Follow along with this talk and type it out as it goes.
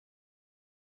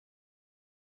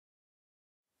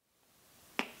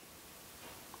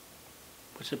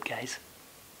What's up, guys?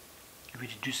 You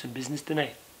ready to do some business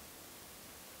tonight?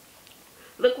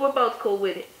 Look, we're both cool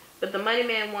with it. But the money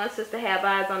man wants us to have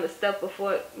eyes on the stuff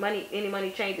before any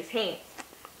money changes hands.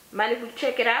 Mind if we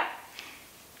check it out?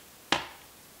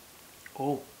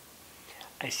 Oh,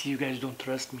 I see you guys don't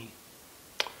trust me.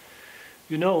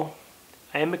 You know,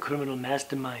 I am a criminal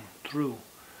mastermind, true.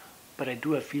 But I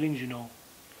do have feelings, you know.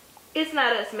 It's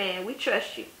not us, man. We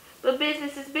trust you. But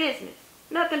business is business.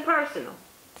 Nothing personal.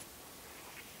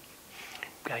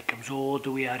 Guy comes all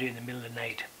the way out here in the middle of the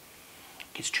night.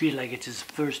 Gets treated like it's his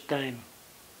first time.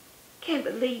 Can't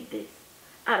believe this.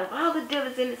 Out of all the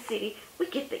dealers in the city, we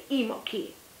get the emo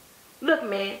kid. Look,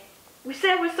 man, we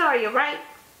said we're sorry, right?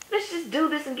 Let's just do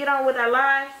this and get on with our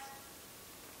lives.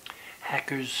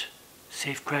 Hackers,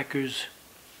 safecrackers,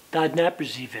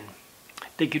 dodnappers even.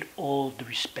 They get all the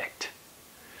respect.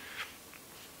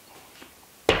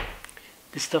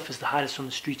 This stuff is the hottest on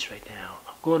the streets right now.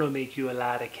 I'm gonna make you a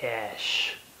lot of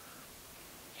cash.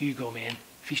 Here you go, man.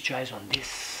 Feast your eyes on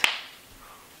this.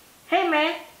 Hey,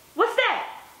 man, what's that?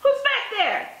 Who's back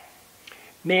there?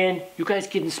 Man, you guys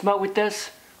getting smart with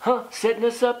us? Huh? Setting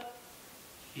us up?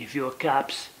 If you're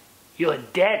cops, you're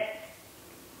dead.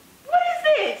 What is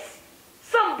this?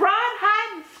 Some broad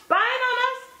hiding spying on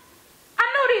us? I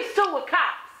know these two were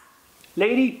cops.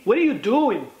 Lady, what are you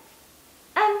doing?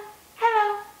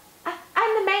 Hello.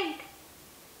 I'm the maid.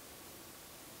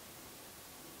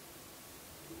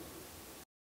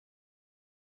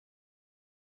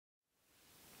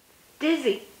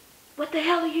 Dizzy, what the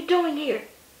hell are you doing here?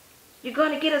 You're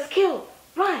gonna get us killed.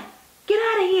 Run. Get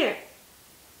out of here.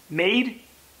 Maid?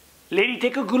 Lady,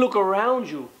 take a good look around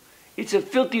you. It's a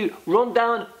filthy,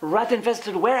 run-down,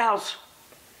 rat-infested warehouse.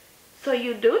 So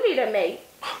you do need a maid.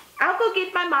 I'll go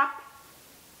get my mop.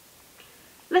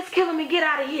 Let's kill him and get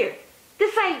out of here.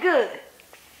 This ain't good.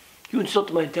 You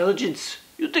insulted my intelligence.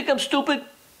 You think I'm stupid?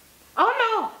 Oh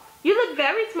no, you look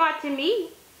very smart to me.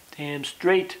 Damn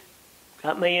straight.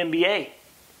 Got my MBA.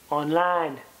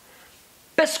 Online.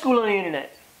 Best school on the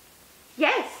internet.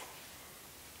 Yes.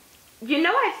 You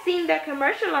know I've seen their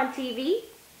commercial on TV.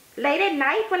 Late at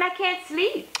night when I can't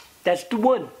sleep. That's the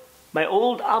one. My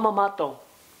old alma mater.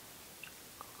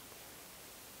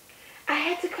 I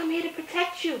had to come here to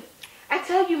protect you. I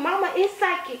tell you, Mama is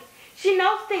psychic. She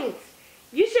knows things.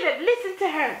 You should have listened to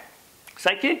her.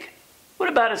 Psychic? What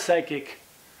about a psychic?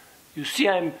 You see,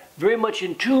 I'm very much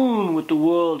in tune with the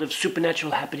world of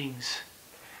supernatural happenings.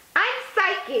 I'm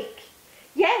psychic.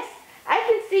 Yes, I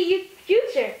can see your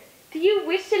future. Do you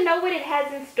wish to know what it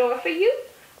has in store for you?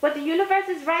 What the universe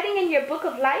is writing in your book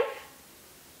of life?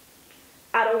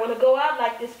 I don't want to go out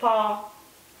like this, Paul.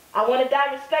 I want to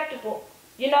die respectable.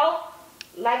 You know,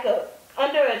 like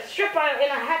under a stripper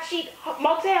in a hot sheet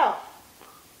motel.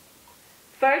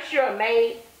 First you're a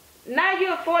maid, now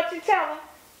you're a fortune teller.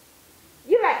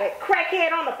 You're like a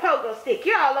crackhead on a pogo stick.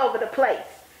 You're all over the place.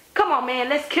 Come on, man,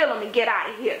 let's kill him and get out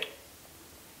of here.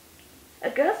 A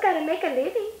girl's got to make a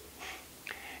living.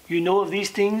 You know of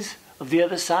these things of the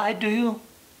other side, do you?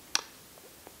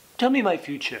 Tell me my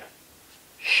future.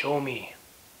 Show me.